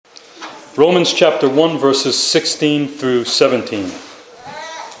Romans chapter 1, verses 16 through 17.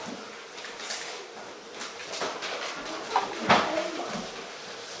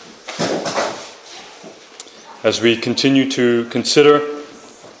 As we continue to consider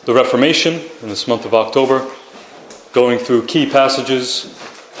the Reformation in this month of October, going through key passages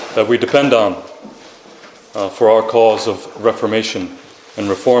that we depend on for our cause of reformation and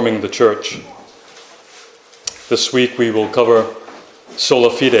reforming the church. This week we will cover Sola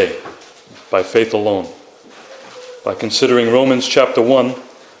Fide, by faith alone, by considering Romans chapter 1,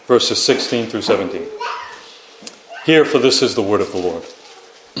 verses 16 through 17. Hear, for this is the word of the Lord.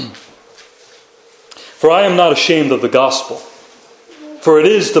 For I am not ashamed of the gospel, for it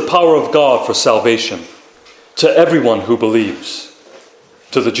is the power of God for salvation to everyone who believes,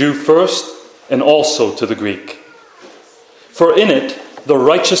 to the Jew first and also to the Greek. For in it the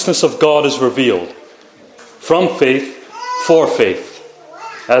righteousness of God is revealed, from faith for faith.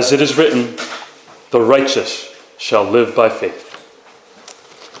 As it is written, the righteous shall live by faith.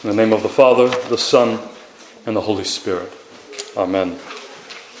 In the name of the Father, the Son, and the Holy Spirit. Amen.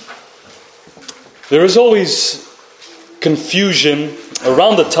 There is always confusion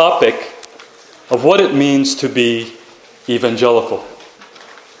around the topic of what it means to be evangelical.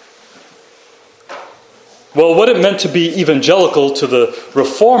 Well, what it meant to be evangelical to the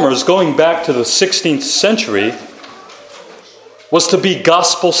reformers going back to the 16th century was to be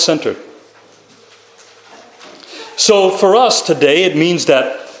gospel-centered. So for us today, it means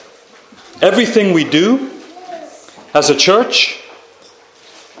that everything we do as a church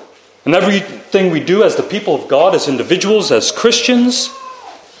and everything we do as the people of God, as individuals, as Christians,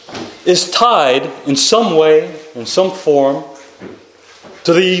 is tied in some way, in some form,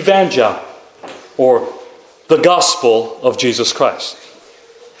 to the evangel, or the gospel of Jesus Christ.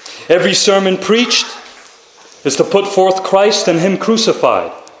 Every sermon preached is to put forth Christ and Him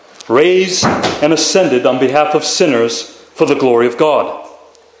crucified, raised and ascended on behalf of sinners for the glory of God.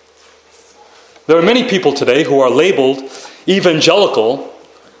 There are many people today who are labeled evangelical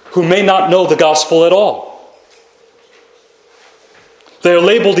who may not know the gospel at all. They are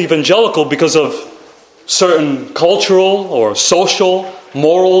labeled evangelical because of certain cultural or social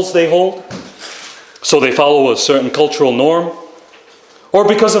morals they hold, so they follow a certain cultural norm, or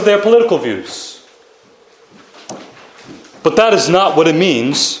because of their political views. But that is not what it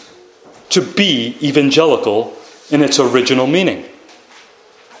means to be evangelical in its original meaning.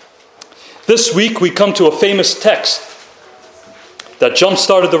 This week we come to a famous text that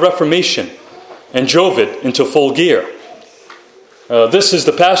jump-started the Reformation and drove it into full gear. This is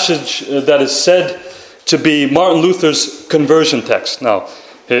the passage that is said to be Martin Luther's conversion text. Now,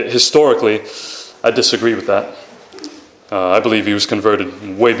 historically, I disagree with that. I believe he was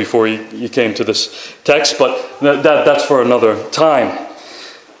converted way before he came to this text, but that's for another time.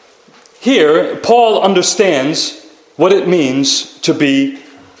 Here, Paul understands what it means to be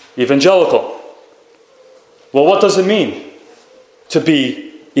evangelical. Well, what does it mean to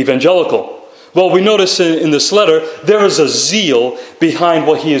be evangelical? Well, we notice in this letter, there is a zeal behind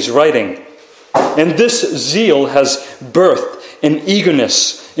what he is writing. And this zeal has birthed an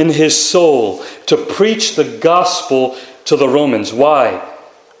eagerness in his soul to preach the gospel to the Romans. Why?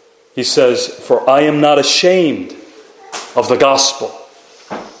 He says, for I am not ashamed of the gospel.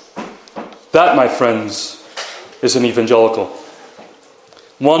 That, my friends, is an evangelical.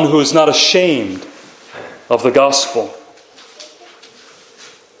 One who is not ashamed of the gospel.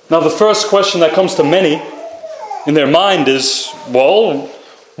 Now, the first question that comes to many in their mind is, well,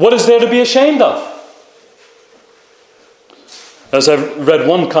 what is there to be ashamed of? As I've read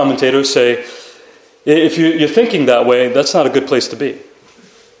one commentator say, if you're thinking that way, that's not a good place to be.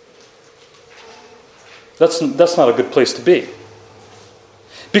 That's not a good place to be.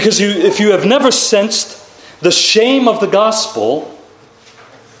 Because if you have never sensed the shame of the gospel,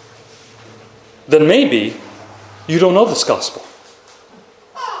 then maybe you don't know this gospel.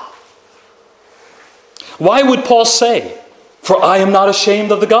 Why would Paul say, for I am not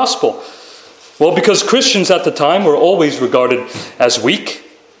ashamed of the gospel? Well, because Christians at the time were always regarded as weak.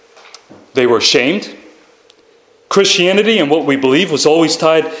 They were shamed. Christianity and what we believe was always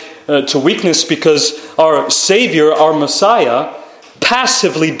tied to weakness because our Savior, our Messiah,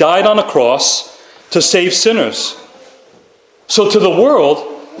 passively died on a cross to save sinners. So to the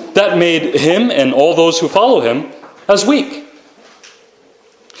world, that made him and all those who follow him as weak.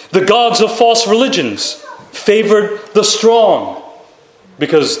 The gods of false religions favored the strong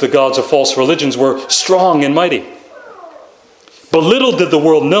because the gods of false religions were strong and mighty. But little did the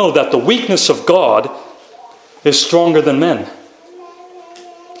world know that the weakness of God is stronger than men.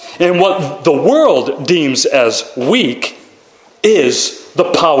 And what the world deems as weak is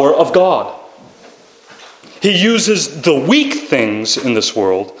the power of God. He uses the weak things in this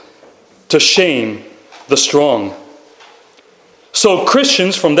world to shame the strong. So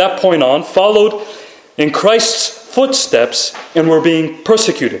Christians from that point on followed in Christ's footsteps and were being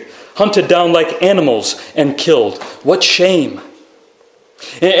persecuted, hunted down like animals and killed. What shame!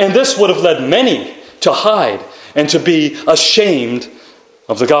 And this would have led many to hide and to be ashamed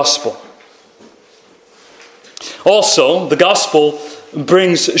of the gospel. Also, the gospel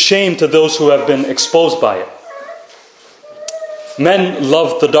brings shame to those who have been exposed by it. Men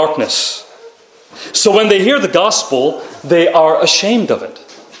love the darkness. So when they hear the gospel, they are ashamed of it.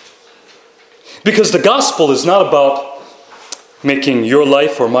 Because the gospel is not about making your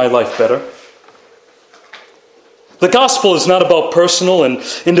life or my life better. The gospel is not about personal and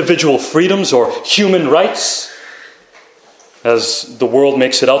individual freedoms or human rights, as the world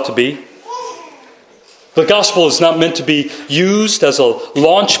makes it out to be. The gospel is not meant to be used as a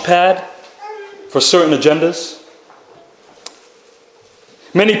launch pad for certain agendas.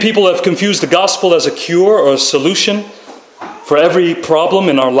 Many people have confused the gospel as a cure or a solution for every problem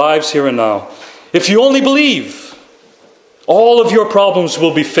in our lives here and now. If you only believe, all of your problems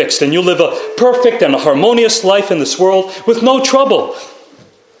will be fixed and you'll live a perfect and harmonious life in this world with no trouble.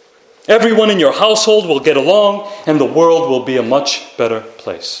 Everyone in your household will get along and the world will be a much better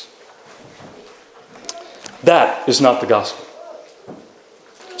place. That is not the gospel.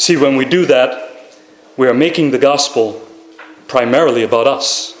 See, when we do that, we are making the gospel primarily about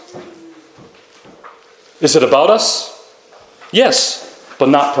us. Is it about us? Yes, but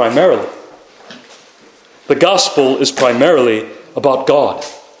not primarily. The gospel is primarily about God.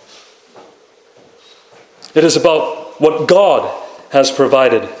 It is about what God has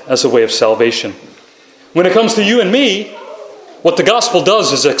provided as a way of salvation. When it comes to you and me, what the gospel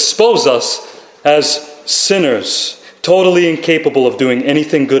does is expose us as sinners, totally incapable of doing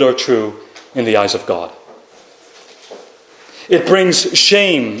anything good or true in the eyes of God. It brings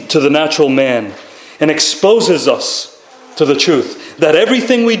shame to the natural man and exposes us to the truth that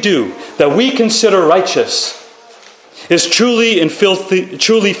everything we do that we consider righteous is truly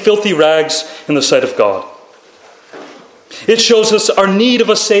filthy rags in the sight of God. It shows us our need of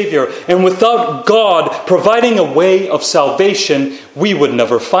a Savior, and without God providing a way of salvation, we would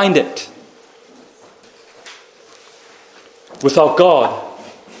never find it. Without God,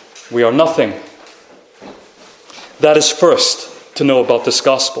 we are nothing. That is first to know about this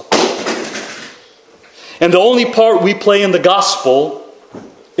gospel. And the only part we play in the gospel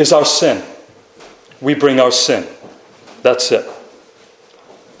is our sin. We bring our sin. That's it.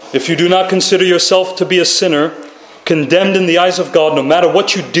 If you do not consider yourself to be a sinner, condemned in the eyes of God, no matter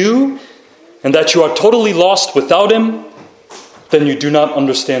what you do, and that you are totally lost without Him, then you do not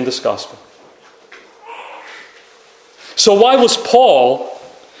understand this gospel. So why was Paul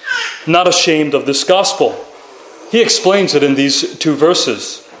not ashamed of this gospel? He explains it in these two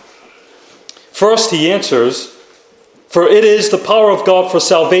verses. First, he answers, "For it is the power of God for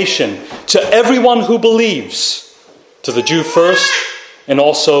salvation to everyone who believes, to the Jew first and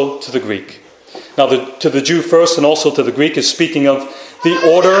also to the Greek." Now, to the Jew first and also to the Greek is speaking of the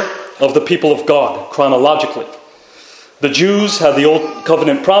order of the people of God, chronologically. The Jews had the Old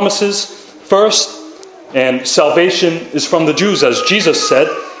Covenant promises first, and salvation is from the Jews, as Jesus said,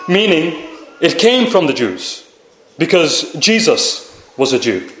 meaning it came from the Jews, because Jesus was a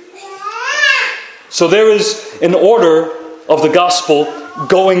Jew. So there is an order of the gospel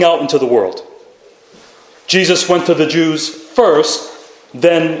going out into the world. Jesus went to the Jews first,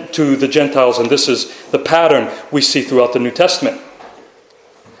 then to the Gentiles, and this is the pattern we see throughout the New Testament.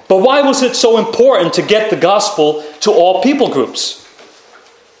 But why was it so important to get the gospel to all people groups?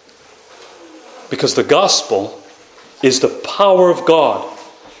 Because the gospel is the power of God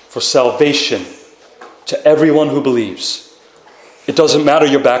for salvation to everyone who believes. It doesn't matter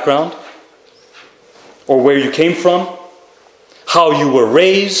your background, or where you came from, how you were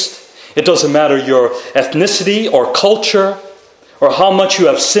raised. It doesn't matter your ethnicity or culture, or how much you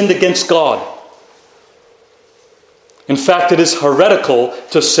have sinned against God. In fact, it is heretical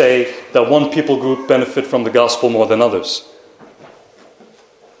to say that one people group benefit from the gospel more than others.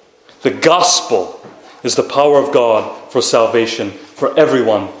 The gospel is the power of God for salvation for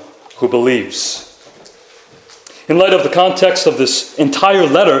everyone who believes. In light of the context of this entire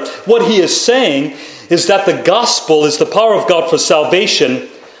letter, what he is saying is that the gospel is the power of God for salvation,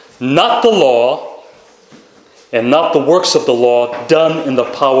 not the law, and not the works of the law done in the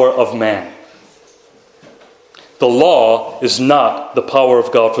power of man. The law is not the power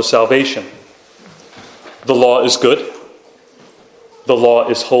of God for salvation. The law is good. The law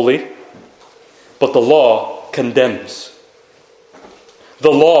is holy. But the law condemns.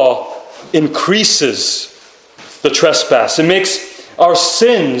 the law increases the trespass. It makes our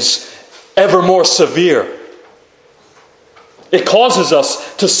sins ever more severe. It causes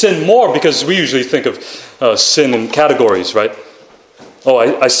us to sin more, because we usually think of sin in categories, right? Oh,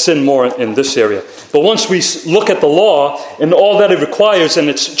 I sin more in this area. But once we look at the law and all that it requires and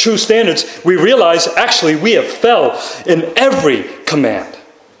its true standards, we realize actually we have fell in every command.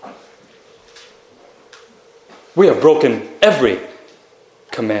 We have broken every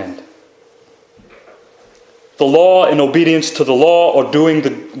command. The law and obedience to the law or doing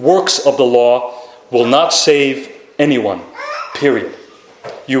the works of the law will not save anyone, period.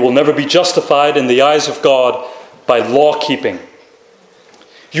 You will never be justified in the eyes of God by law keeping.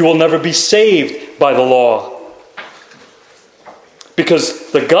 You will never be saved by the law,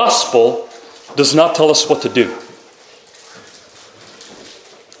 because the gospel does not tell us what to do.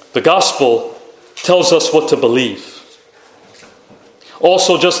 The gospel tells us what to believe.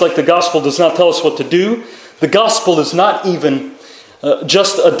 Also, just like the gospel does not tell us what to do, the gospel is not even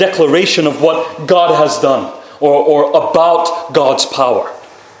just a declaration of what God has done or about God's power.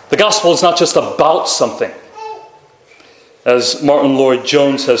 The gospel is not just about something. As Martin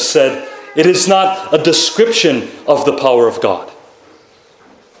Lloyd-Jones has said, it is not a description of the power of God.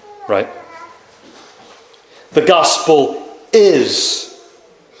 Right? The gospel is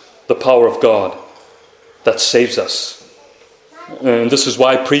the power of God that saves us. And this is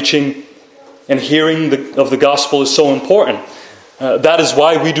why preaching and hearing of the gospel is so important. That is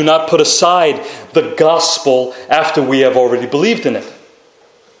why we do not put aside the gospel after we have already believed in it.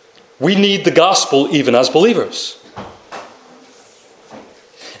 We need the gospel even as believers.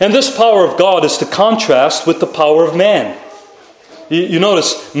 And this power of God is to contrast with the power of man. You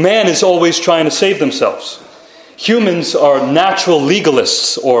notice, man is always trying to save themselves. Humans are natural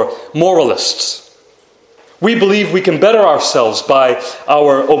legalists or moralists. We believe we can better ourselves by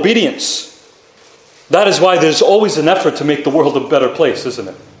our obedience. That is why there's always an effort to make the world a better place, isn't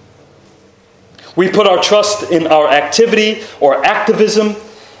it? We put our trust in our activity or activism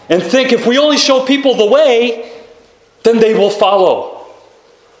and think if we only show people the way, then they will follow.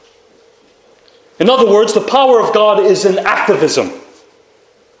 In other words, the power of God is in activism.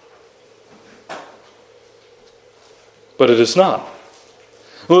 But it is not.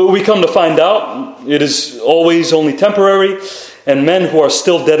 We come to find out it is always only temporary, and men who are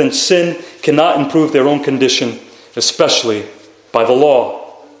still dead in sin cannot improve their own condition, especially by the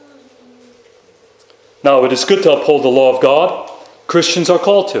law. Now, it is good to uphold the law of God. Christians are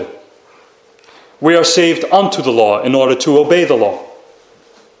called to. We are saved unto the law in order to obey the law.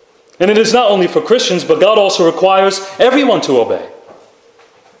 And it is not only for Christians, but God also requires everyone to obey.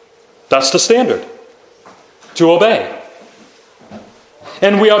 That's the standard, to obey.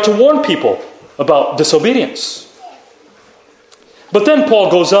 And we are to warn people about disobedience. But then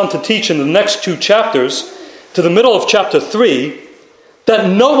Paul goes on to teach in the next 2 chapters, to the middle of chapter 3, that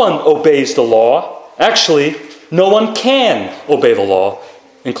no one obeys the law. Actually, no one can obey the law,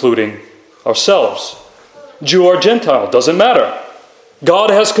 including ourselves. Jew or Gentile, doesn't matter. God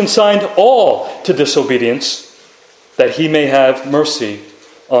has consigned all to disobedience, that he may have mercy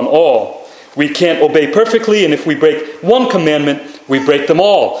on all. We can't obey perfectly, and if we break one commandment, we break them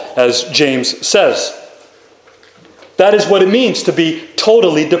all, as James says. That is what it means to be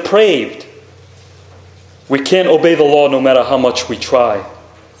totally depraved. We can't obey the law no matter how much we try.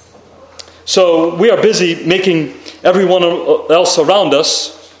 So we are busy making everyone else around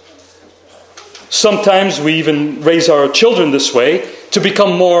us. Sometimes we even raise our children this way, to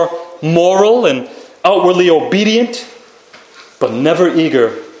become more moral and outwardly obedient, but never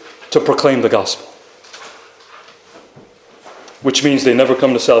eager to proclaim the gospel. Which means they never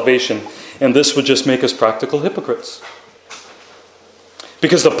come to salvation, and this would just make us practical hypocrites.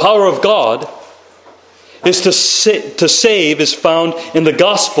 Because the power of God is to save is found in the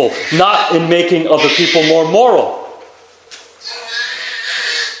gospel, not in making other people more moral.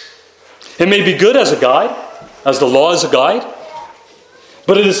 It may be good as a guide, as the law is a guide,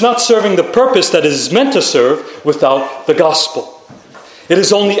 but it is not serving the purpose that it is meant to serve without the gospel. It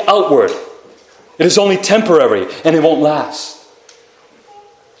is only outward. It is only temporary, and it won't last.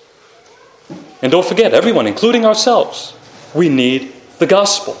 And don't forget, everyone, including ourselves, we need the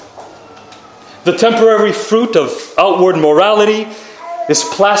gospel. The temporary fruit of outward morality is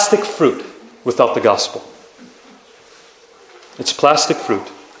plastic fruit without the gospel. It's plastic fruit.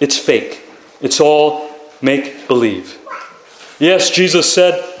 It's fake. It's all make-believe. Yes, Jesus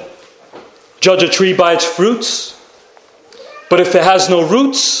said, judge a tree by its fruits, but if it has no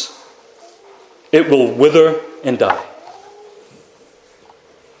roots, it will wither and die.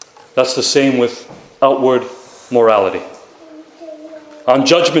 That's the same with outward morality. On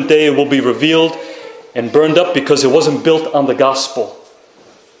Judgment Day it will be revealed and burned up because it wasn't built on the gospel,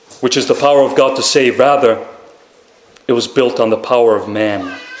 which is the power of God to save. Rather, it was built on the power of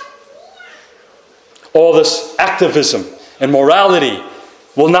man. All this activism and morality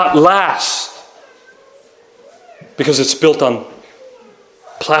will not last because it's built on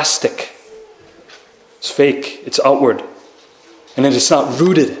plastic. It's fake, it's outward, and it is not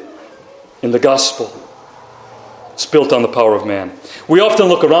rooted in the gospel. It's built on the power of man. We often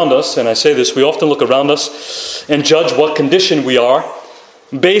look around us, and I say this, we often look around us and judge what condition we are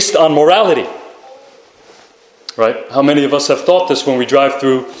based on morality. Right? How many of us have thought this when we drive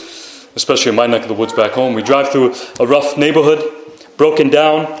through, especially in my neck of the woods back home, we drive through a rough neighborhood, broken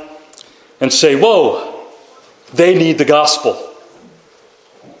down, and say, whoa, they need the gospel.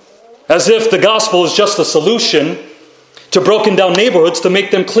 As if the gospel is just a solution to broken down neighborhoods to make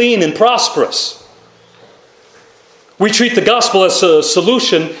them clean and prosperous. We treat the gospel as a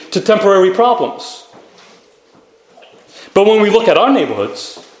solution to temporary problems. But when we look at our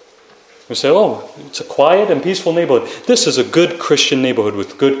neighborhoods, we say, oh, it's a quiet and peaceful neighborhood. This is a good Christian neighborhood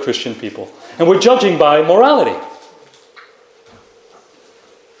with good Christian people. And we're judging by morality.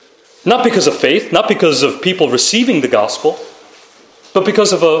 Not because of faith, not because of people receiving the gospel, but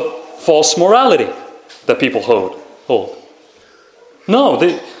because of a false morality that people hold. No,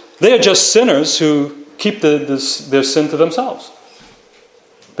 they are just sinners who keep their sin to themselves.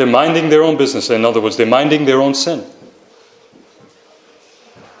 They're minding their own business. In other words, they're minding their own sin.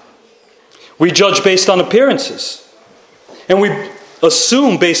 We judge based on appearances. And we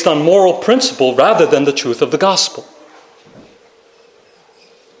assume based on moral principle rather than the truth of the gospel.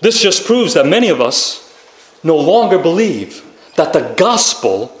 This just proves that many of us no longer believe that the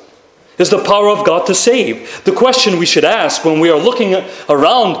gospel is the power of God to save. The question we should ask when we are looking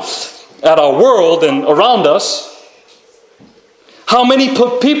around at our world and around us, how many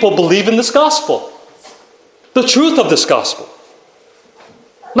people believe in this gospel? The truth of this gospel.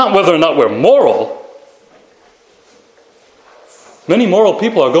 Not whether or not we're moral. Many moral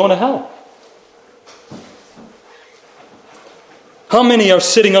people are going to hell. How many are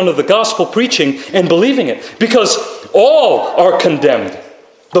sitting under the gospel preaching and believing it? Because all are condemned.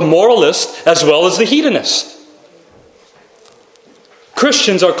 The moralist as well as the hedonist.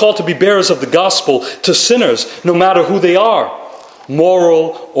 Christians are called to be bearers of the gospel to sinners, no matter who they are,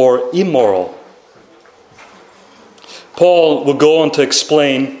 moral or immoral. Paul will go on to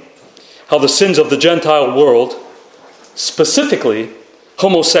explain how the sins of the Gentile world, specifically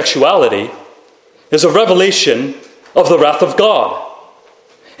homosexuality, is a revelation of the wrath of God,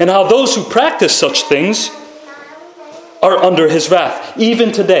 and how those who practice such things are under his wrath.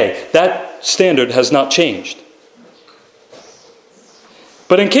 Even today, that standard has not changed.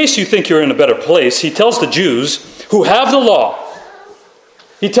 But in case you think you're in a better place, he tells the Jews who have the law,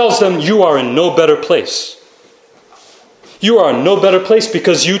 he tells them, you are in no better place. You are in no better place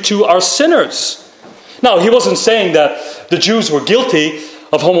because you too are sinners. Now, he wasn't saying that the Jews were guilty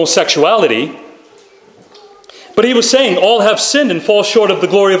of homosexuality, but he was saying all have sinned and fall short of the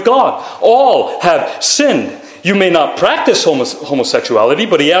glory of God. All have sinned. You may not practice homosexuality,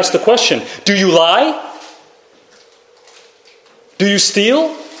 but he asked the question, do you lie? Do you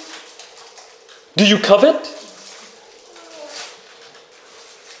steal? Do you covet?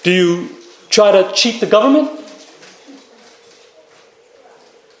 Do you try to cheat the government?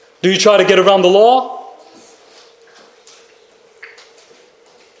 Do you try to get around the law?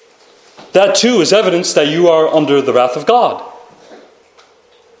 That too is evidence that you are under the wrath of God.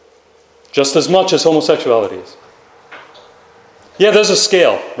 Just as much as homosexuality is. Yeah, there's a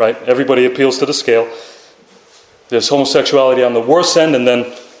scale, right? Everybody appeals to the scale. There's homosexuality on the worst end and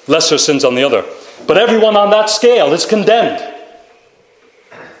then lesser sins on the other. But everyone on that scale is condemned.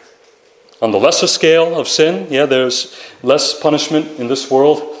 On the lesser scale of sin, yeah, there's less punishment in this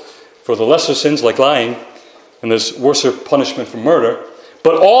world for the lesser sins like lying, and there's worse punishment for murder.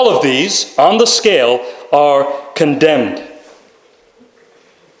 But all of these, on the scale, are condemned.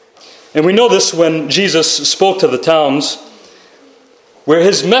 And we know this when Jesus spoke to the towns where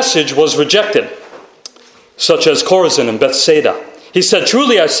his message was rejected, such as Chorazin and Bethsaida. He said,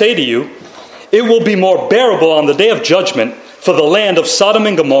 truly I say to you, it will be more bearable on the day of judgment for the land of Sodom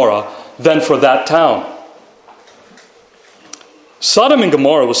and Gomorrah than for that town. Sodom and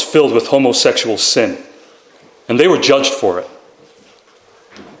Gomorrah was filled with homosexual sin, and they were judged for it.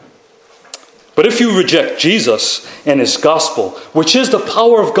 But if you reject Jesus and his gospel, which is the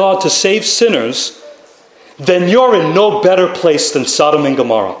power of God to save sinners, then you're in no better place than Sodom and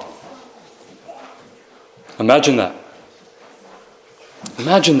Gomorrah. Imagine that.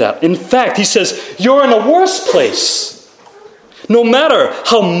 Imagine that. In fact, he says, you're in a worse place. no matter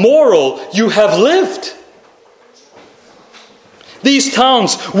how moral you have lived. These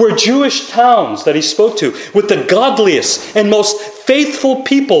towns were Jewish towns that he spoke to, with the godliest and most faithful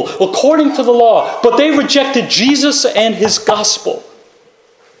people according to the law. But they rejected Jesus and his gospel.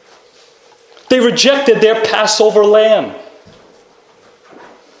 They rejected their Passover lamb,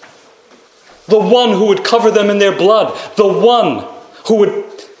 the one who would cover them in their blood, the one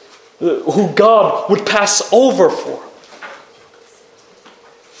who God would pass over for.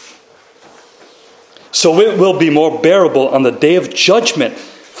 So it will be more bearable on the day of judgment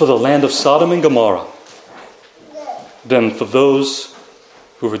for the land of Sodom and Gomorrah than for those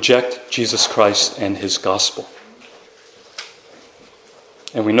who reject Jesus Christ and his gospel.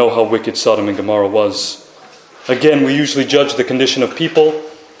 And we know how wicked Sodom and Gomorrah was. Again, we usually judge the condition of people,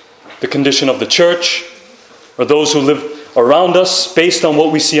 the condition of the church, or those who live around us based on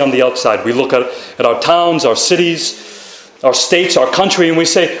what we see on the outside. We look at our towns, our cities, our states, our country, and we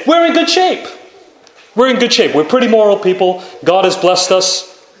say, we're in good shape. We're in good shape. We're pretty moral people. God has blessed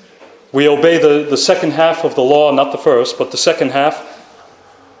us. We obey the second half of the law, not the first, but the second half.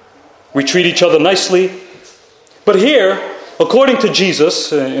 We treat each other nicely. But here, according to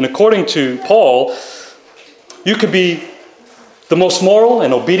Jesus and according to Paul, you could be the most moral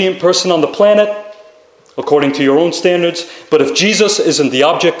and obedient person on the planet, according to your own standards. But if Jesus isn't the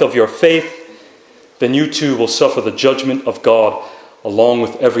object of your faith, then you too will suffer the judgment of God along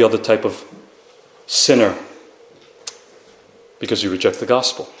with every other type of sinner, because you reject the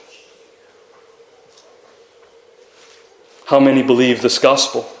gospel. How many believe this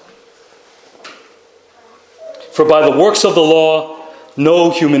gospel? For by the works of the law,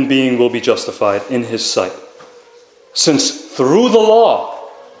 no human being will be justified in his sight, since through the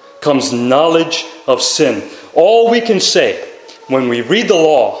law comes knowledge of sin. All we can say when we read the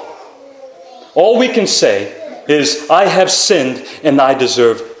law, all we can say is, I have sinned and I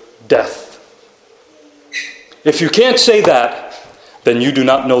deserve death. If you can't say that, then you do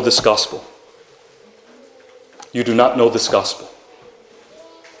not know this gospel. You do not know this gospel.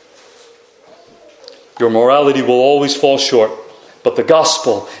 Your morality will always fall short, but the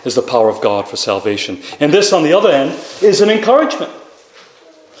gospel is the power of God for salvation. And this, on the other end, is an encouragement.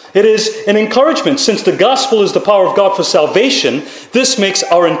 It is an encouragement. Since the gospel is the power of God for salvation, this makes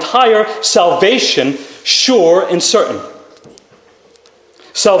our entire salvation sure and certain.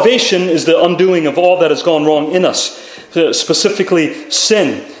 Salvation is the undoing of all that has gone wrong in us, specifically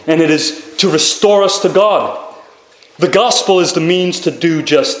sin, and it is to restore us to God. The gospel is the means to do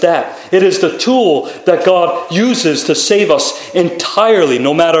just that. It is the tool that God uses to save us entirely,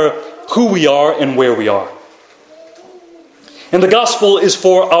 no matter who we are and where we are. And the gospel is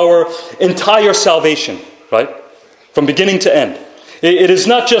for our entire salvation, right? From beginning to end. It is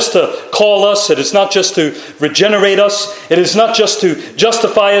not just to call us. It is not just to regenerate us. It is not just to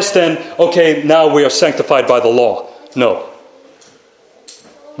justify us, then, okay, now we are sanctified by the law. No.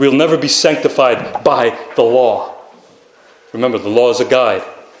 We'll never be sanctified by the law. Remember, the law is a guide.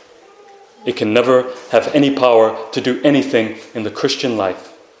 It can never have any power to do anything in the Christian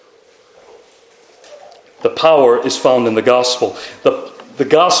life. The power is found in the gospel. The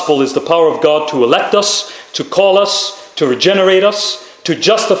gospel is the power of God to elect us, to call us, to regenerate us, to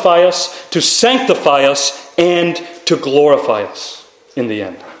justify us, to sanctify us, and to glorify us in the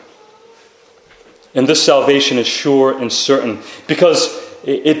end. And this salvation is sure and certain because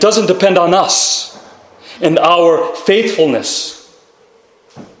it doesn't depend on us and our faithfulness,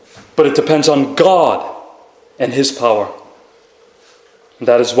 but it depends on God and his power. And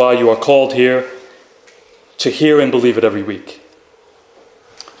that is why you are called here to hear and believe it every week.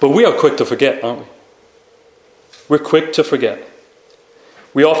 But we are quick to forget, aren't we? We're quick to forget.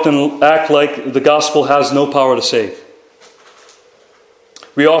 We often act like the gospel has no power to save.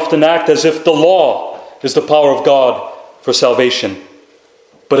 We often act as if the law is the power of God for salvation.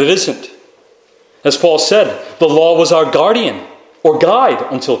 But it isn't. As Paul said, the law was our guardian or guide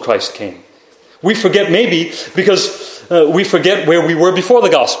until Christ came. We forget maybe because we forget where we were before the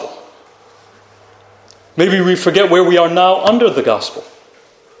gospel. Maybe we forget where we are now under the gospel.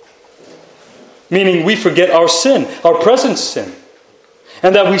 Meaning we forget our sin, our present sin.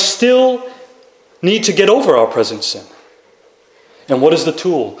 And that we still need to get over our present sin. And what is the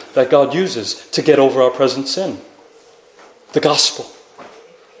tool that God uses to get over our present sin? The gospel.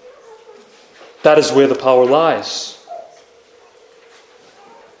 That is where the power lies.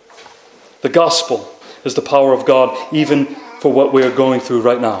 The gospel is the power of God even for what we are going through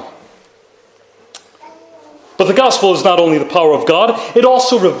right now. But the gospel is not only the power of God, it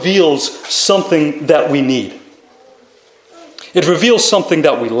also reveals something that we need. It reveals something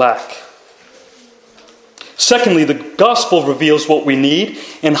that we lack. Secondly, the gospel reveals what we need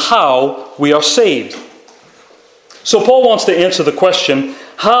and how we are saved. So Paul wants to answer the question,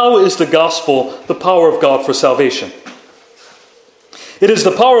 how is the gospel the power of God for salvation? It is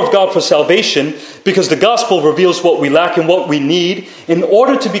the power of God for salvation because the gospel reveals what we lack and what we need in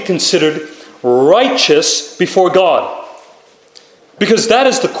order to be considered righteous before God. Because that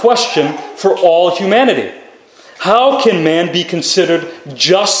is the question for all humanity. How can man be considered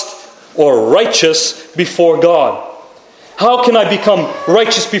just or righteous before God? How can I become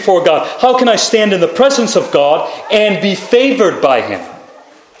righteous before God? How can I stand in the presence of God and be favored by Him?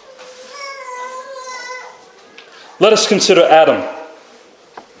 Let us consider Adam.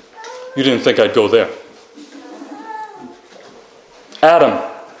 You didn't think I'd go there. Adam.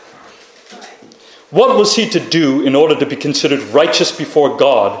 What was he to do in order to be considered righteous before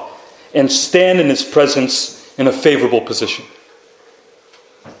God and stand in His presence in a favorable position?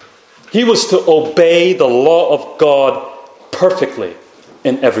 He was to obey the law of God perfectly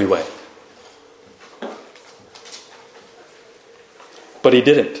in every way. But he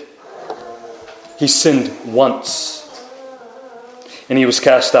didn't. He sinned once, and he was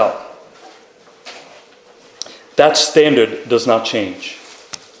cast out. That standard does not change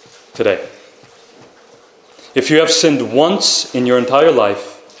today. If you have sinned once in your entire life,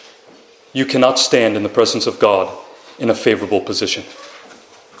 you cannot stand in the presence of God in a favorable position.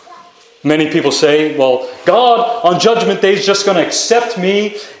 Many people say, well, God on Judgment Day is just going to accept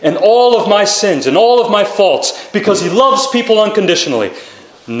me and all of my sins and all of my faults because He loves people unconditionally.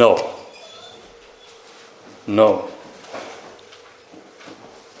 No.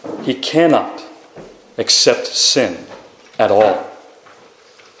 He cannot accept sin at all.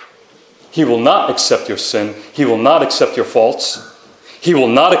 He will not accept your sin. He will not accept your faults. He will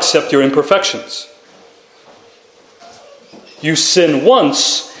not accept your imperfections. You sin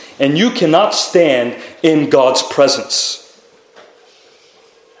once, and you cannot stand in God's presence.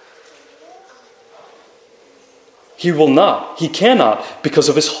 He will not. He cannot because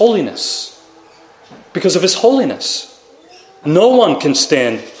of His holiness. Because of His holiness. No one can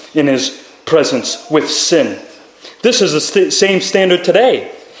stand in His presence with sin. This is the same standard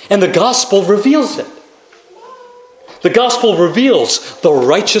today. And the gospel reveals it. The gospel reveals the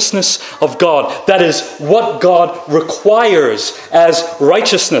righteousness of God. That is what God requires as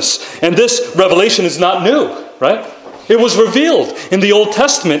righteousness. And this revelation is not new, right? It was revealed in the Old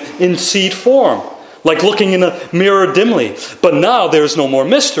Testament in seed form, like looking in a mirror dimly. But now there is no more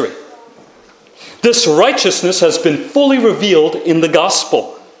mystery. This righteousness has been fully revealed in the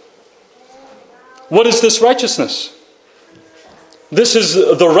gospel. What is this righteousness? This is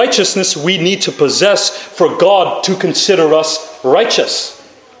the righteousness we need to possess for God to consider us righteous.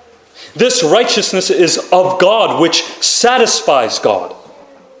 This righteousness is of God, which satisfies God.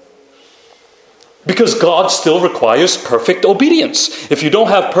 Because God still requires perfect obedience. If you don't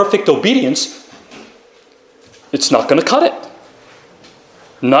have perfect obedience, it's not going to cut it.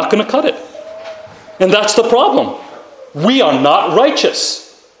 Not going to cut it. And that's the problem. We are not righteous.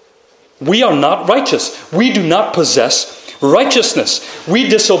 We are not righteous. We do not possess righteousness. We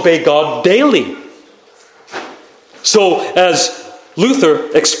disobey God daily. So, as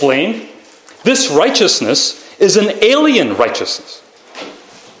Luther explained, this righteousness is an alien righteousness.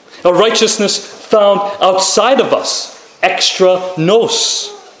 A righteousness found outside of us, extra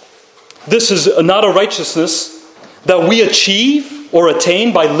nos. This is not a righteousness that we achieve or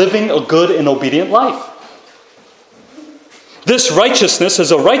attain by living a good and obedient life. This righteousness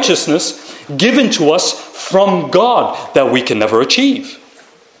is a righteousness given to us from God that we can never achieve,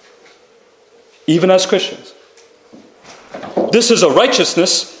 even as Christians. This is a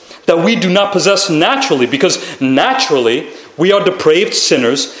righteousness that we do not possess naturally, because naturally we are depraved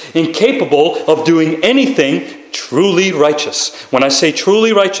sinners, incapable of doing anything truly righteous. When I say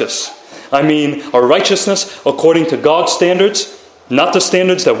truly righteous, I mean a righteousness according to God's standards, not the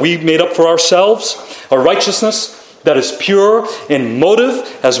standards that we made up for ourselves. A righteousness that is pure in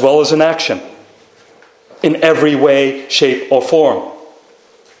motive as well as in action, in every way, shape, or form.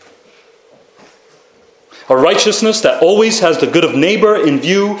 A righteousness that always has the good of neighbor in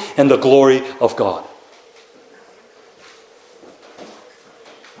view and the glory of God.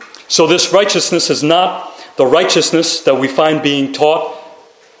 So this righteousness is not the righteousness that we find being taught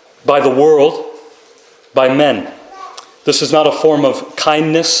by the world, by men. This is not a form of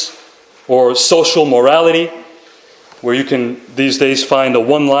kindness or social morality, where you can these days find a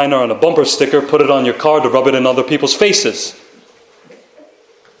one-liner on a bumper sticker, put it on your car to rub it in other people's faces.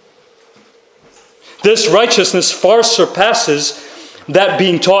 This righteousness far surpasses that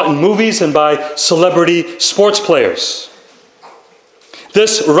being taught in movies and by celebrity sports players.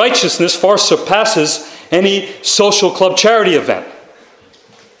 This righteousness far surpasses any social club charity event.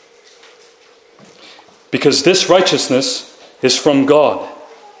 Because this righteousness is from God,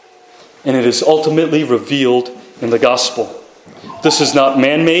 and it is ultimately revealed in the gospel. This is not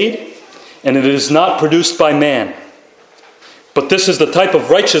man-made, and it is not produced by man. But this is the type of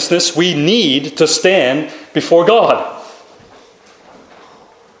righteousness we need to stand before God.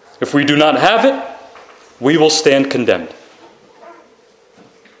 If we do not have it, we will stand condemned.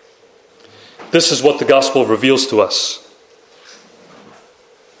 This is what the gospel reveals to us.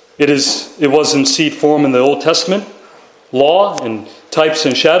 It was in seed form in the Old Testament, law and types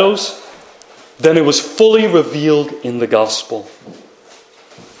and shadows. Then it was fully revealed in the gospel.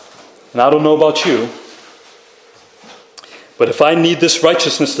 And I don't know about you, but if I need this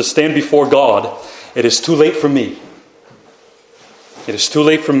righteousness to stand before God, it is too late for me. It is too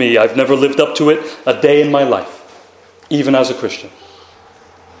late for me. I've never lived up to it a day in my life, even as a Christian.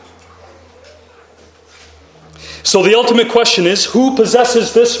 So the ultimate question is, who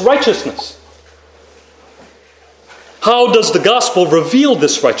possesses this righteousness? How does the gospel reveal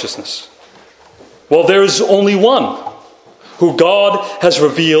this righteousness? Well, there is only one who God has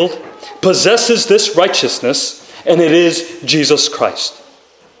revealed possesses this righteousness, and it is Jesus Christ.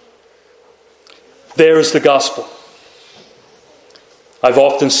 There is the gospel. I've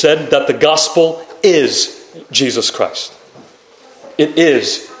often said that the gospel is Jesus Christ. It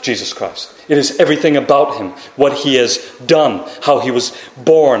is Jesus Christ. It is everything about him, what he has done, how he was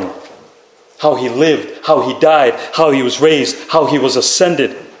born, how he lived, how he died, how he was raised, how he was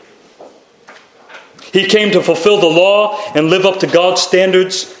ascended. He came to fulfill the law and live up to God's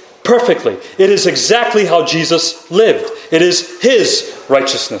standards perfectly. It is exactly how Jesus lived. It is his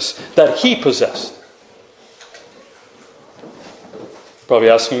righteousness that he possessed. Probably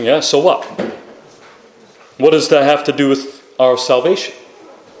asking, yeah, so what? What does that have to do with our salvation?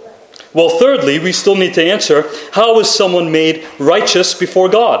 Well, thirdly, we still need to answer, how is someone made righteous before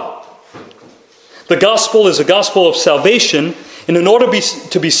God? The gospel is a gospel of salvation, and in order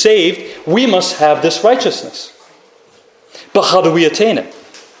to be saved, we must have this righteousness. But how do we attain it?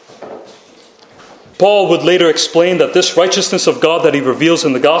 Paul would later explain that this righteousness of God that he reveals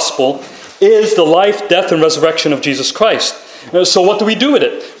in the gospel is the life, death, and resurrection of Jesus Christ. So what do we do with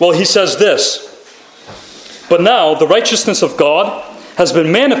it? Well, he says this, "But now the righteousness of God has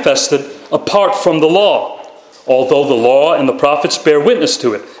been manifested apart from the law, although the law and the prophets bear witness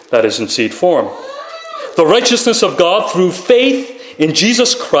to it," that is in seed form. "The righteousness of God through faith in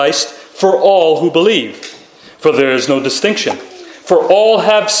Jesus Christ for all who believe. For there is no distinction. For all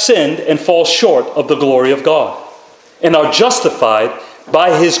have sinned and fall short of the glory of God, and are justified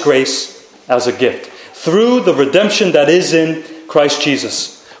by his grace as a gift, through the redemption that is in Christ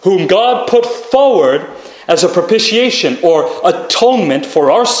Jesus, whom God put forward as a propitiation or atonement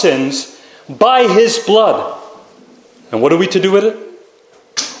for our sins by his blood." And what are we to do with it?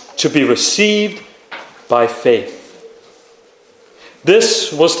 To be received by faith.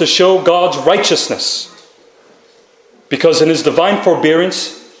 This was to show God's righteousness, because in his divine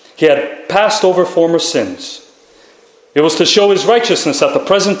forbearance, he had passed over former sins. It was to show his righteousness at the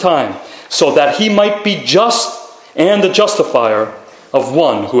present time, so that he might be just and the justifier of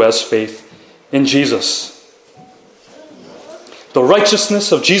one who has faith in Jesus. The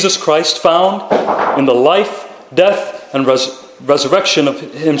righteousness of Jesus Christ found in the life, death, and resurrection of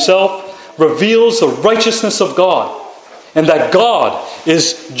himself reveals the righteousness of God, and that God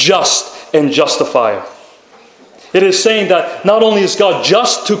is just and justifier. It is saying that not only is God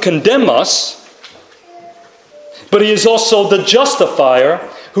just to condemn us, but he is also the justifier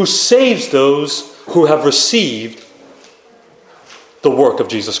who saves those who have received the work of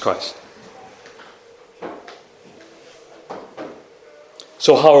Jesus Christ.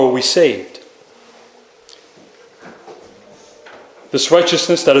 So how are we saved? This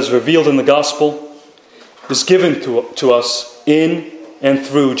righteousness that is revealed in the gospel is given to us in and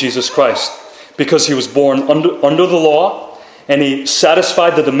through Jesus Christ, because he was born under the law, and he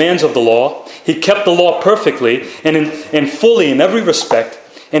satisfied the demands of the law. He kept the law perfectly and fully in every respect,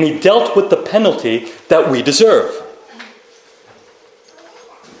 and he dealt with the penalty that we deserve.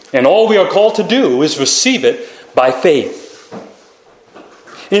 And all we are called to do is receive it by faith.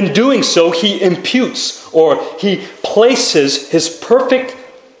 In doing so, he imputes, or he places his perfect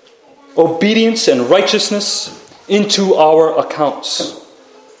obedience and righteousness into our accounts.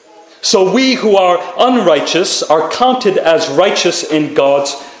 So we who are unrighteous are counted as righteous in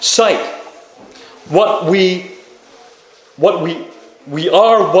God's sight. What we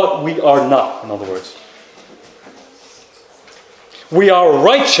are what we are not, in other words. We are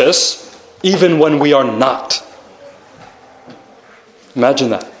righteous even when we are not. Imagine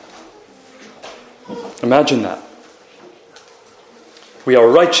that. Imagine that. We are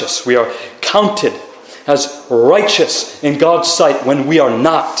righteous. We are counted as righteous in God's sight when we are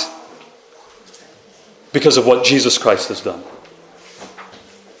not, because of what Jesus Christ has done.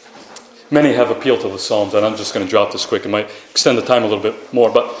 Many have appealed to the Psalms, and I'm just going to drop this quick. It might extend the time a little bit more,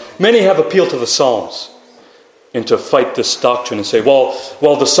 but many have appealed to the Psalms and to fight this doctrine and say, well,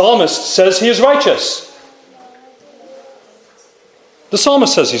 the psalmist says he is righteous. The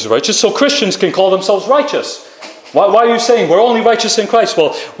psalmist says he's righteous, so Christians can call themselves righteous. Why are you saying we're only righteous in Christ?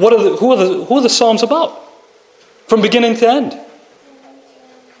 Well, who are the Psalms about? From beginning to end.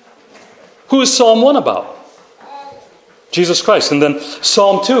 Who is Psalm 1 about? Jesus Christ. And then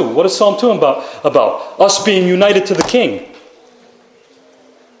Psalm 2. What is Psalm 2 about? Us being united to the King.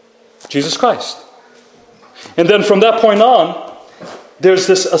 Jesus Christ. And then from that point on, there's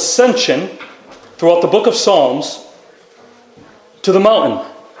this ascension throughout the book of Psalms to the mountain.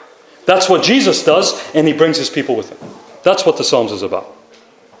 That's what Jesus does, and he brings his people with him. That's what the Psalms is about.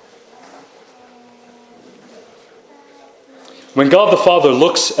 When God the Father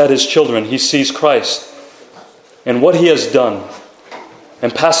looks at his children, he sees Christ and what he has done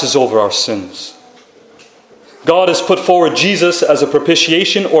and passes over our sins. God has put forward Jesus as a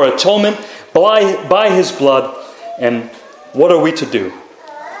propitiation or atonement by his blood. And what are we to do?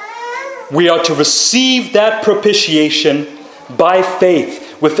 We are to receive that propitiation by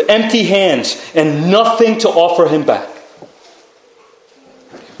faith with empty hands and nothing to offer him back.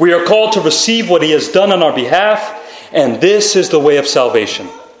 We are called to receive what he has done on our behalf, and this is the way of salvation.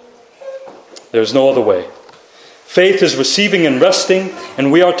 There's no other way. Faith is receiving and resting,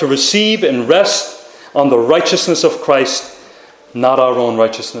 and we are to receive and rest on the righteousness of Christ, not our own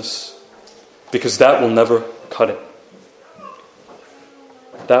righteousness, because that will never cut it.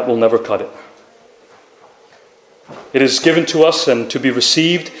 That will never cut it. It is given to us and to be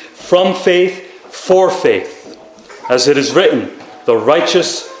received from faith for faith. As it is written, the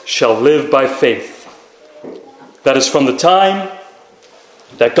righteous shall live by faith. That is from the time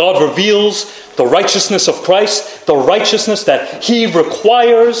that God reveals the righteousness of Christ, the righteousness that he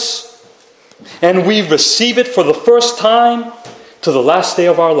requires, and we receive it for the first time to the last day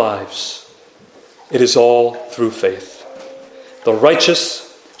of our lives. It is all through faith. The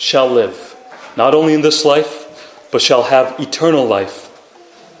righteous shall live, not only in this life, but shall have eternal life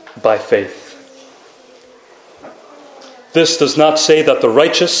by faith. This does not say that the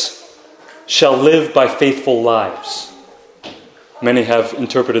righteous shall live by faithful lives. Many have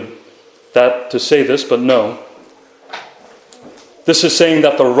interpreted that to say this, but no. This is saying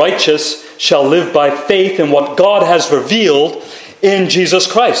that the righteous shall live by faith in what God has revealed in Jesus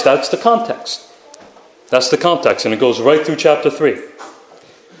Christ. That's the context. That's the context, and it goes right through chapter 3.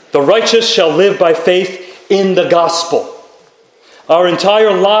 The righteous shall live by faith in the gospel. Our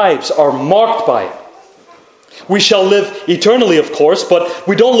entire lives are marked by it. We shall live eternally, of course, but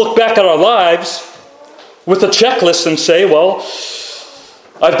we don't look back at our lives with a checklist and say, well,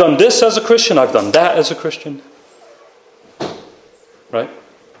 I've done this as a Christian, I've done that as a Christian. Right?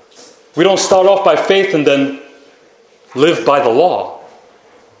 We don't start off by faith and then live by the law.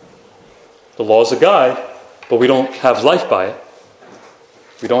 The law is a guide, but we don't have life by it.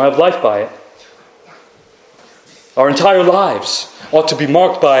 We don't have life by it. Our entire lives ought to be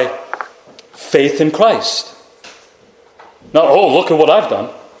marked by faith in Christ. Not, oh, look at what I've done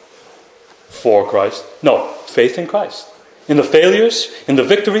for Christ. No, faith in Christ. In the failures, in the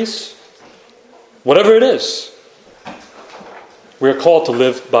victories, whatever it is, we are called to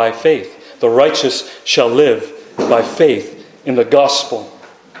live by faith. The righteous shall live by faith in the gospel.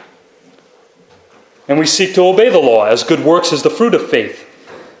 And we seek to obey the law, as good works is the fruit of faith.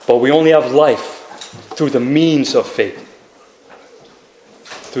 But we only have life through the means of faith.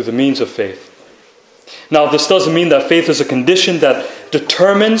 Through the means of faith. Now, this doesn't mean that faith is a condition that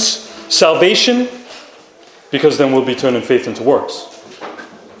determines salvation, because then we'll be turning faith into works.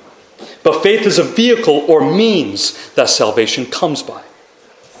 But faith is a vehicle or means that salvation comes by.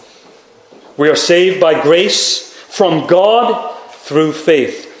 We are saved by grace from God through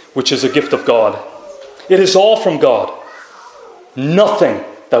faith, which is a gift of God. It is all from God. Nothing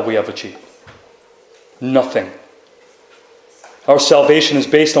that we have achieved. Nothing. Our salvation is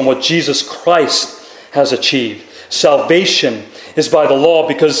based on what Jesus Christ has achieved. Salvation is by the law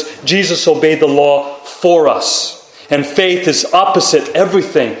because Jesus obeyed the law for us. And faith is opposite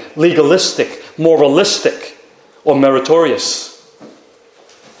everything legalistic, moralistic, or meritorious.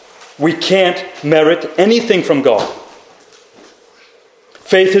 We can't merit anything from God.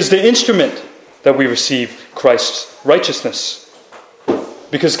 Faith is the instrument that we receive Christ's righteousness.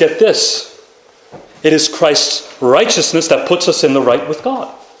 Because get this, it is Christ's righteousness that puts us in the right with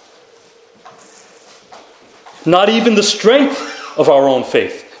God. Not even the strength of our own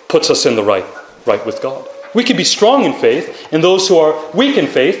faith puts us in the right with God. We can be strong in faith, and those who are weak in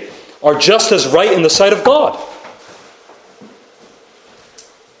faith are just as right in the sight of God.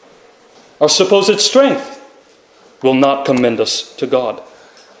 Our supposed strength will not commend us to God.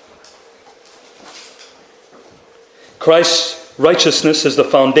 Christ's righteousness is the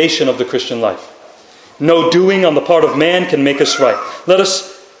foundation of the Christian life. No doing on the part of man can make us right. Let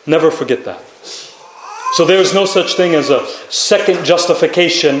us never forget that. So there is no such thing as a second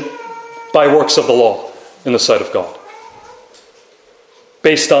justification by works of the law in the sight of God,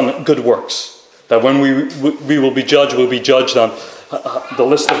 based on good works. That when we will be judged, we'll be judged on the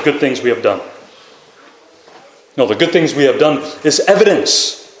list of good things we have done. No, the good things we have done is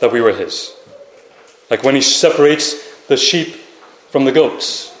evidence that we were His. Like when He separates the sheep from the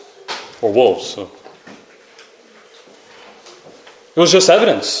goats or wolves. So it was just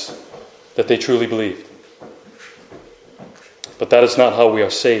evidence that they truly believed. But that is not how we are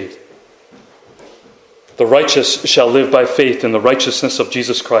saved. The righteous shall live by faith in the righteousness of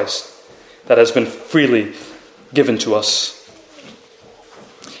Jesus Christ that has been freely given to us.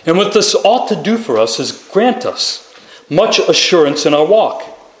 And what this ought to do for us is grant us much assurance in our walk.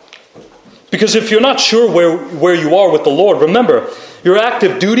 Because if you're not sure where you are with the Lord, remember, your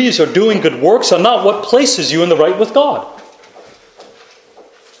active duties or doing good works are not what places you in the right with God.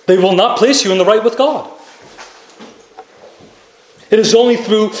 They will not place you in the right with God. It is only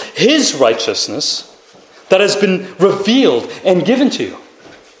through His righteousness that has been revealed and given to you.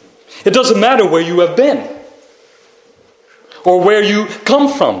 It doesn't matter where you have been or where you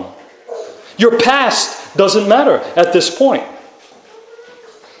come from. Your past doesn't matter at this point.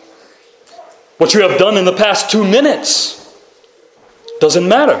 What you have done in the past 2 minutes doesn't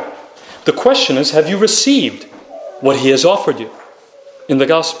matter. The question is, have you received what He has offered you in the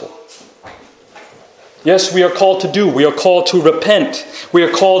gospel? Yes, we are called to do. We are called to repent. We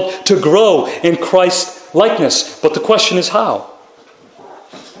are called to grow in Christ's likeness. But the question is how?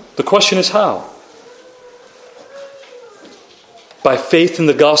 The question is how? By faith in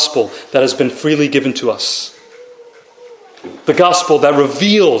the gospel that has been freely given to us. The gospel that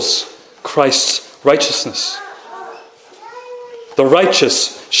reveals Christ's righteousness. The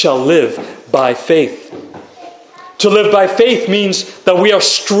righteous shall live by faith. To live by faith means that we are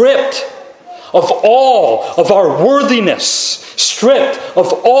stripped of all of our worthiness, stripped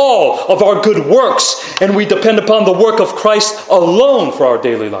of all of our good works, and we depend upon the work of Christ alone for our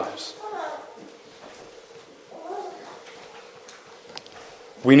daily lives.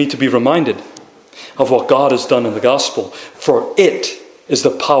 We need to be reminded of what God has done in the gospel, for it is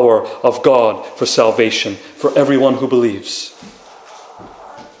the power of God for salvation for everyone who believes.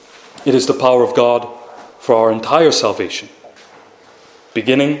 It is the power of God for our entire salvation,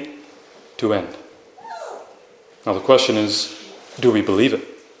 beginning to end. Now the question is, do we believe it?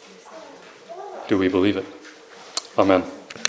 Do we believe it? Amen.